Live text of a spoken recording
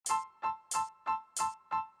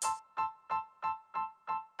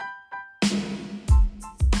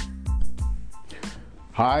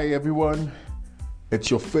Hi everyone,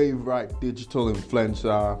 it's your favorite digital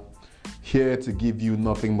influencer here to give you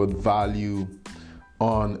nothing but value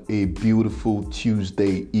on a beautiful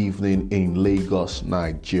Tuesday evening in Lagos,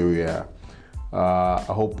 Nigeria. I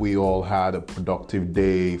hope we all had a productive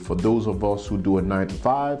day for those of us who do a 9 to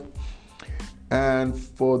 5 and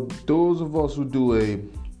for those of us who do a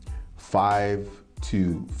 5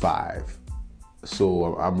 to 5.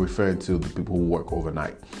 So I'm referring to the people who work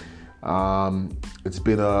overnight. It's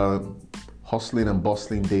been a hustling and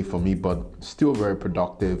bustling day for me, but still very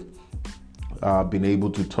productive. Been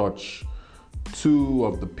able to touch one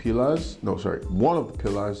of the pillars,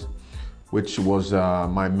 which was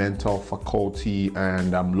my mental faculty,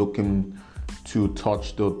 and I'm looking to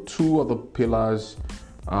touch the two other pillars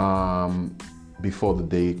before the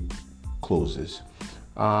day closes.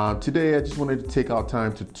 Today, I just wanted to take our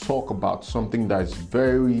time to talk about something that is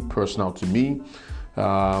very personal to me.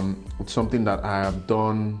 It's something that I have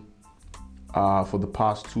done for the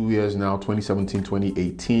past 2 years now, 2017,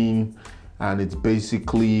 2018, and it's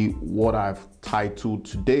basically what I've titled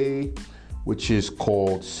today, which is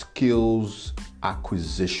called skills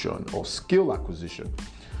acquisition or skill acquisition.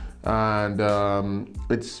 And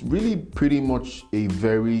it's really pretty much a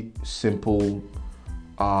very simple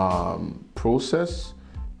process,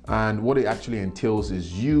 and what it actually entails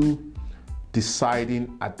is you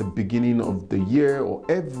deciding at the beginning of the year or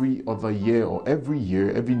every other year or every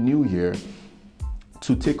new year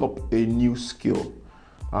to take up a new skill,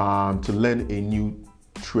 to learn a new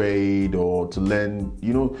trade, or to learn,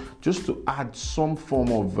 just to add some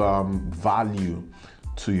form of value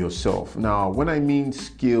to yourself. Now, when I mean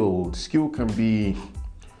skill can be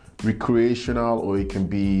recreational, or it can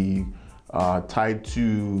be tied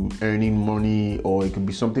to earning money, or it can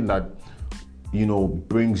be something that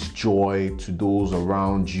brings joy to those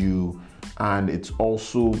around you. And it's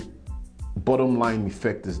also, bottom line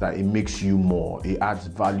effect is that it makes you more. It adds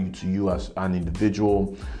value to you as an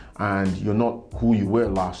individual, and you're not who you were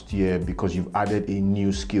last year because you've added a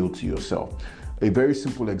new skill to yourself. A very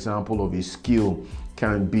simple example of a skill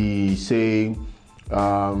can be, say,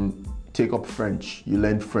 take up French. You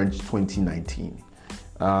learned French 2019.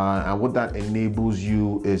 And what that enables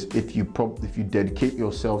you is, if you dedicate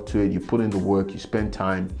yourself to it, you put in the work, you spend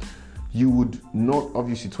time, you would not,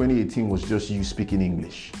 obviously 2018 was just you speaking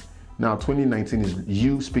English. Now 2019 is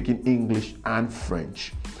you speaking English and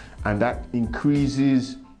French, and that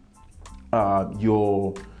increases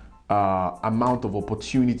your amount of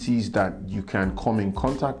opportunities that you can come in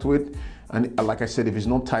contact with. And like I said, if it's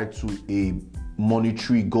not tied to a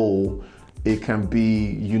monetary goal, it can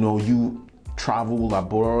be, you travel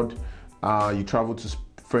abroad, you travel to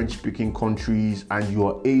French-speaking countries, and you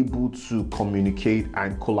are able to communicate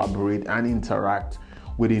and collaborate and interact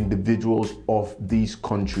with individuals of these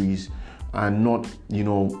countries, and not,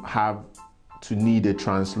 have to need a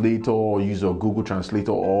translator or use a Google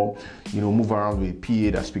Translator, or, move around with a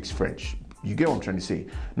PA that speaks French. You get what I'm trying to say?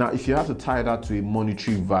 Now, if you have to tie that to a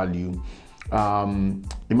monetary value,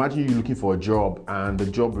 imagine you're looking for a job, and the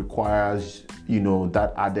job requires,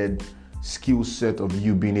 that added skill set of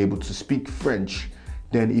you being able to speak French.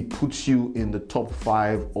 Then it puts you in the top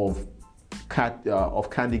 5 of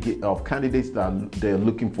candidates that they're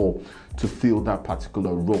looking for to fill that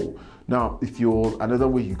particular role. Now, if you're, another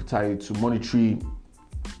way you could tie it to monetary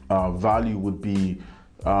value would be,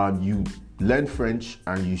 you learn French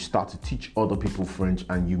and you start to teach other people French,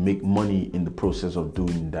 and you make money in the process of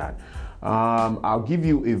doing that. I'll give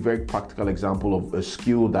you a very practical example of a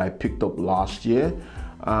skill that I picked up last year.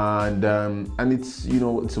 And it's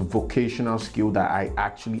it's a vocational skill that I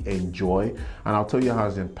actually enjoy, and I'll tell you how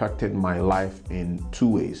it's impacted my life in 2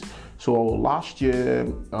 ways. So last year,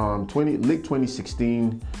 late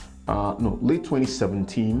 2017,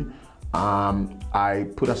 I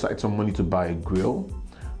put aside some money to buy a grill,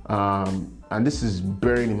 and this is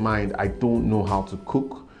bearing in mind I don't know how to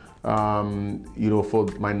cook. For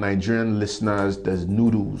my Nigerian listeners, there's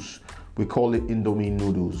noodles. We call it Indomie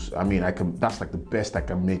noodles. I mean, that's like the best I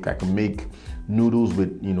can make. I can make noodles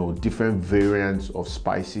with, different variants of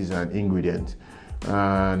spices and ingredients.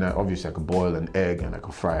 And obviously I could boil an egg and I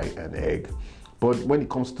could fry an egg. But when it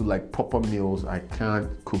comes to like proper meals, I can't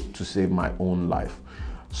cook to save my own life.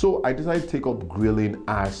 So I decided to take up grilling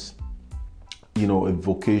as, a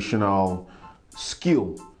vocational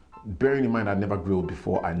skill. Bearing in mind, I never grilled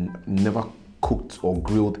before. I never cooked or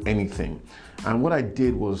grilled anything. And what I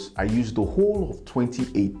did was I used the whole of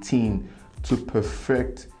 2018 to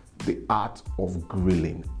perfect the art of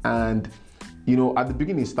grilling. And at the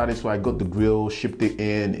beginning it started, so I got the grill, shipped it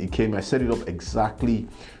in, it came, I set it up exactly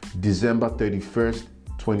December 31st,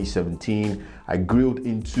 2017. I grilled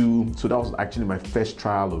into, so that was actually my first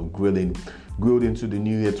trial of grilling. Grilled into the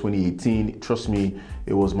new year 2018. Trust me,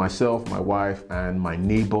 it was myself, my wife, and my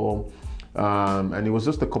neighbor. And it was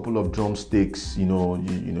just a couple of drumsticks,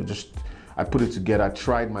 just I put it together. I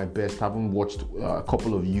tried my best. Having watched a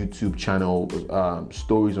couple of YouTube channel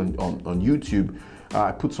stories on YouTube,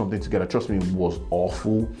 I put something together. Trust me, it was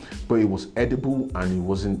awful, but it was edible and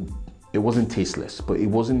it wasn't tasteless, but it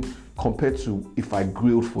wasn't compared to if I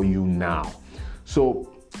grilled for you now. So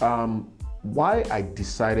why I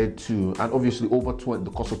decided to, and obviously over the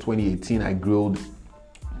course of 2018, I grilled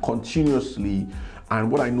continuously. And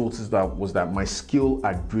what I noticed was that my skill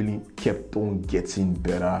at grilling kept on getting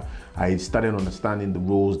better. I started understanding the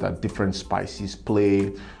roles that different spices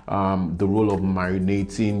play, the role of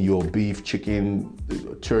marinating your beef, chicken,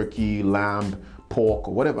 turkey, lamb, pork,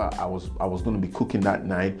 or whatever I was going to be cooking that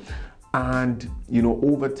night. And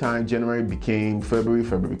over time, January became February,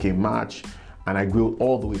 February became March, and I grilled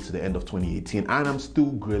all the way to the end of 2018, and I'm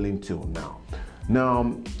still grilling till now.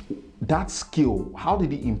 Now, that skill, how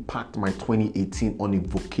did it impact my 2018 on a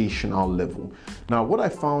vocational level? Now, what I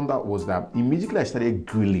found out was that immediately I started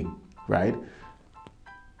grilling, right?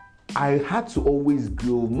 I had to always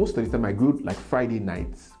grill. Most of the time I grilled like Friday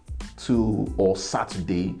nights or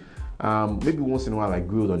Saturday. Maybe once in a while I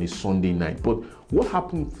grilled on a Sunday night. But what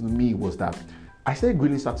happened for me was that I started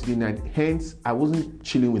grilling Saturday night, hence I wasn't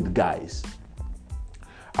chilling with the guys.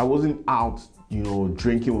 I wasn't out,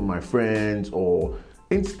 drinking with my friends, or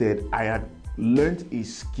instead I had learned a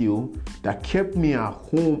skill that kept me at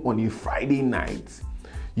home on a Friday night,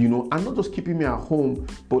 and not just keeping me at home,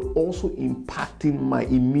 but also impacting my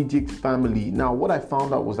immediate family. Now, what I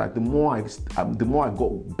found out was that the more I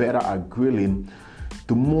got better at grilling,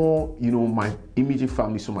 the more, my immediate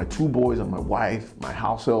family, so my two boys and my wife, my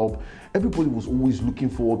house help, everybody was always looking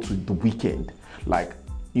forward to the weekend. Like,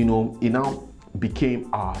 it now became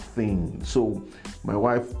our thing. So my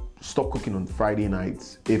wife stopped cooking on Friday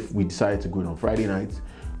nights if we decided to grill on Friday nights,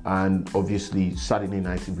 and obviously Saturday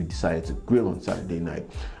nights if we decided to grill on Saturday night.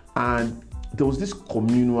 And there was this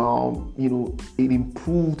communal, it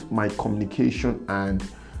improved my communication and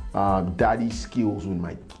daddy skills with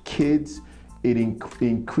my kids. It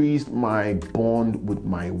increased my bond with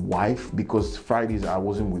my wife, because Fridays I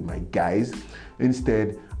wasn't with my guys.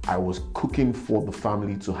 Instead, I was cooking for the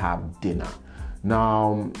family to have dinner.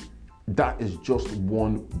 Now, that is just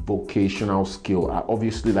one vocational skill.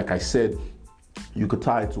 Obviously, like I said, you could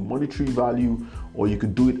tie it to monetary value, or you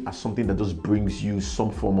could do it as something that just brings you some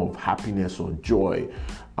form of happiness or joy,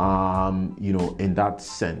 in that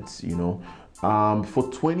sense, For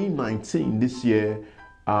 2019, this year,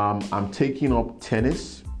 I'm taking up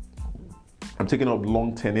tennis. I'm taking up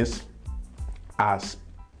lawn tennis as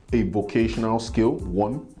a vocational skill,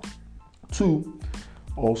 1. 2,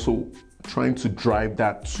 also trying to drive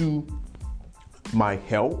that to my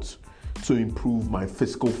health, to improve my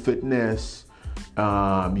physical fitness,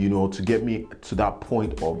 to get me to that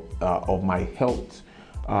point of my health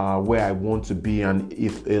where I want to be. And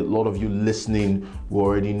if a lot of you listening will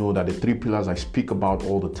already know that the 3 pillars I speak about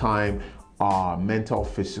all the time are mental,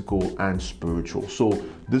 physical, and spiritual. So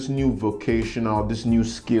this new vocational, this new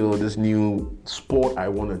skill, this new sport I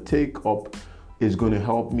want to take up is going to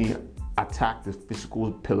help me attack the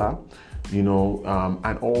physical pillar,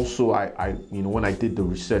 and also I when I did the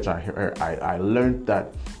research, I learned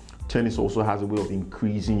that tennis also has a way of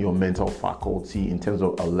increasing your mental faculty in terms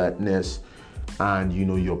of alertness and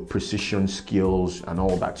your precision skills and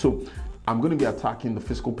all that. So I'm going to be attacking the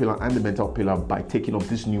physical pillar and the mental pillar by taking up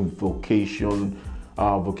this new vocational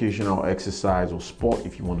exercise or sport,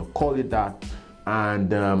 if you want to call it that.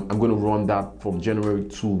 And I'm going to run that from January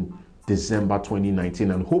to December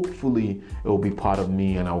 2019, and hopefully it will be part of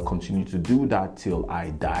me, and I will continue to do that till I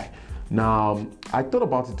die. Now, I thought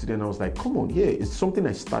about it today and I was like, come on, yeah, it's something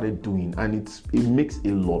I started doing, and it makes a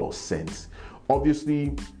lot of sense.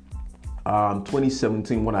 Obviously,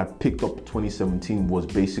 2017, when I picked up 2017, was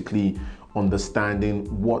basically understanding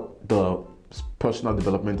what the personal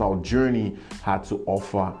developmental journey had to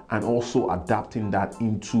offer, and also adapting that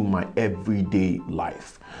into my everyday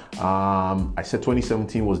life. I said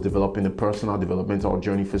 2017 was developing a personal developmental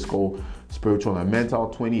journey, physical, spiritual, and mental.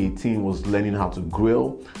 2018 was learning how to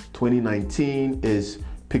grill. 2019 is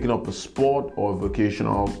picking up a sport or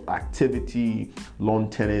vocational activity, lawn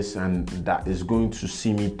tennis, and that is going to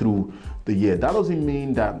see me through the year. That doesn't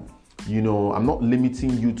mean that I'm not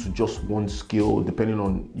limiting you to just one skill, depending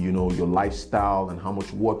on, your lifestyle and how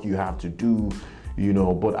much work you have to do,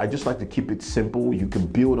 but I just like to keep it simple. You can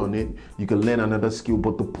build on it. You can learn another skill,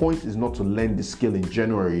 but the point is not to learn the skill in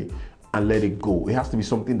January and let it go. It has to be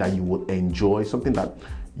something that you will enjoy, something that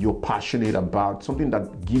you're passionate about, something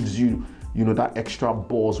that gives you, that extra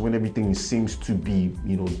buzz when everything seems to be,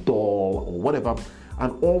 dull or whatever,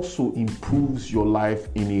 and also improves your life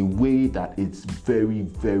in a way that it's very,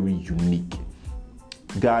 very unique.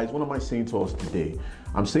 Guys, what am I saying to us today?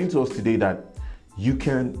 I'm saying to us today that you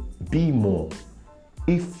can be more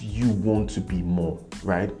if you want to be more,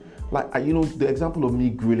 right? Like, the example of me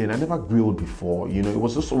grilling, I never grilled before, it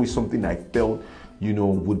was just always something I felt,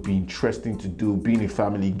 would be interesting to do, being a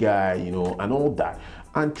family guy, and all that.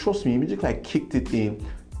 And trust me, immediately I kicked it in,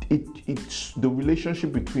 it's the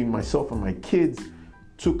relationship between myself and my kids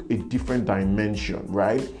took a different dimension,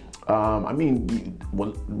 right?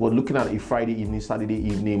 We're looking at a Friday evening, Saturday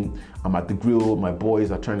evening, I'm at the grill, my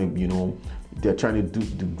boys are trying to, they're trying to do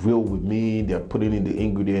the grill with me, they're putting in the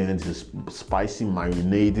ingredients, just spicy,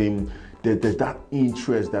 marinating. There's that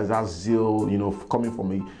interest, there's that zeal, coming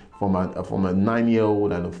from a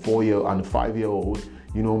 9-year-old and a 4-year and a 5-year-old.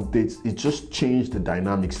 It just changed the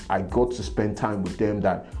dynamics. I got to spend time with them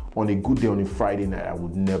that on a good day, on a Friday night, I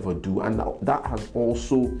would never do. And that has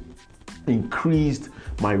also increased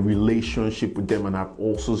my relationship with them, and I've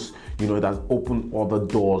also, that's opened other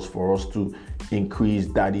doors for us to increase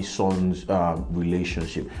daddy-son's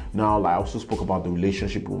relationship. Now, like I also spoke about the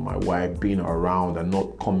relationship with my wife, being around and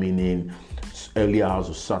not coming in early hours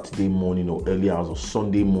of Saturday morning or early hours of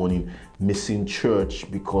Sunday morning, missing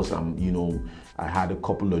church because I had a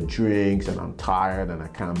couple of drinks and I'm tired and I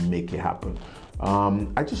can't make it happen.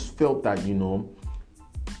 I just felt that, in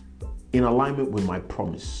alignment with my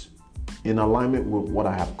promise, in alignment with what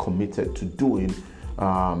I have committed to doing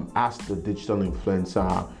as the digital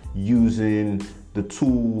influencer, using the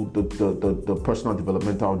tool, the personal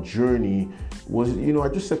developmental journey was, I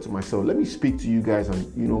just said to myself, let me speak to you guys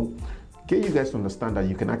and, get you guys to understand that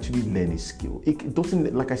you can actually learn a skill. It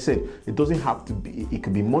doesn't, like I said, it doesn't have to be, it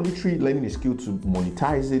could be monetary, learning a skill to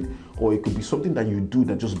monetize it, or it could be something that you do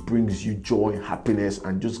that just brings you joy, happiness,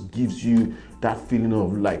 and just gives you that feeling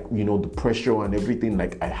of like, the pressure and everything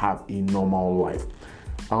like I have in normal life.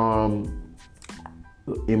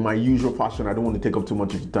 In my usual fashion, I don't want to take up too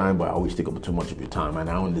much of your time, but I always take up too much of your time, and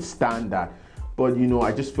I understand that. But,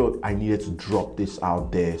 I just felt I needed to drop this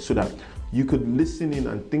out there so that you could listen in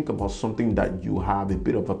and think about something that you have a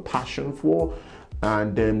bit of a passion for,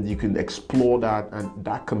 and then you can explore that, and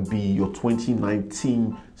that can be your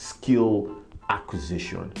 2019 skill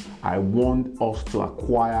acquisition. I want us to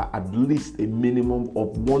acquire at least a minimum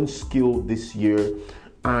of one skill this year,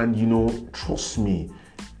 and trust me,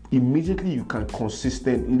 immediately you can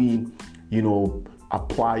consistently,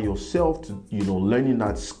 apply yourself to, learning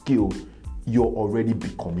that skill, you're already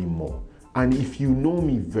becoming more. And if you know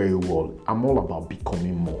me very well, I'm all about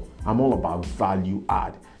becoming more. I'm all about value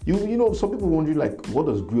add. Some people wondering like, what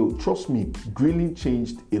does grill? Trust me, grilling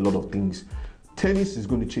changed a lot of things. Tennis is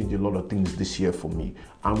going to change a lot of things this year for me.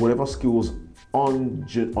 And whatever skills on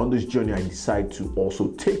this journey I decide to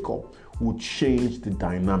also take up will change the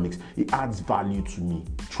dynamics. It adds value to me.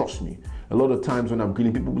 Trust me. A lot of times when I'm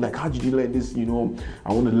grilling, people be like, how did you learn this? I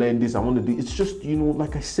want to learn this. I want to do. It's just,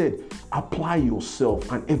 like I said, apply yourself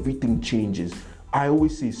and everything changes. I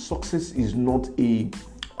always say success is not a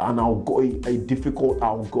difficult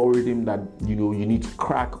algorithm that, you need to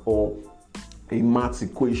crack, or a maths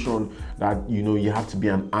equation that, you have to be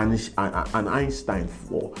an Einstein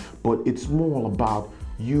for. But it's more about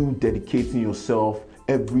you dedicating yourself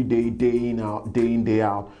every day, day in, day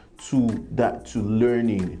out, to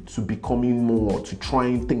learning, to becoming more, to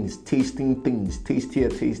trying things, tasting things, taste here,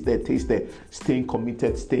 taste there, staying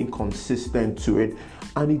committed, staying consistent to it.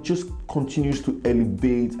 And it just continues to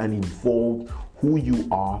elevate and evolve who you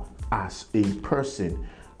are as a person.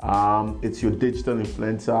 It's your digital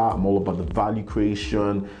influencer. I'm all about the value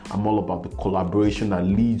creation. I'm all about the collaboration that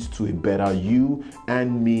leads to a better you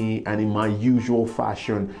and me. And in my usual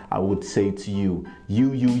fashion, I would say to you,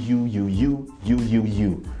 you.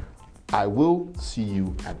 I will see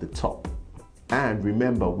you at the top. And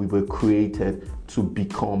remember, we were created to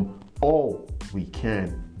become all we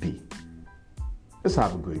can be. Let's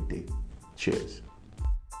have a great day. Cheers.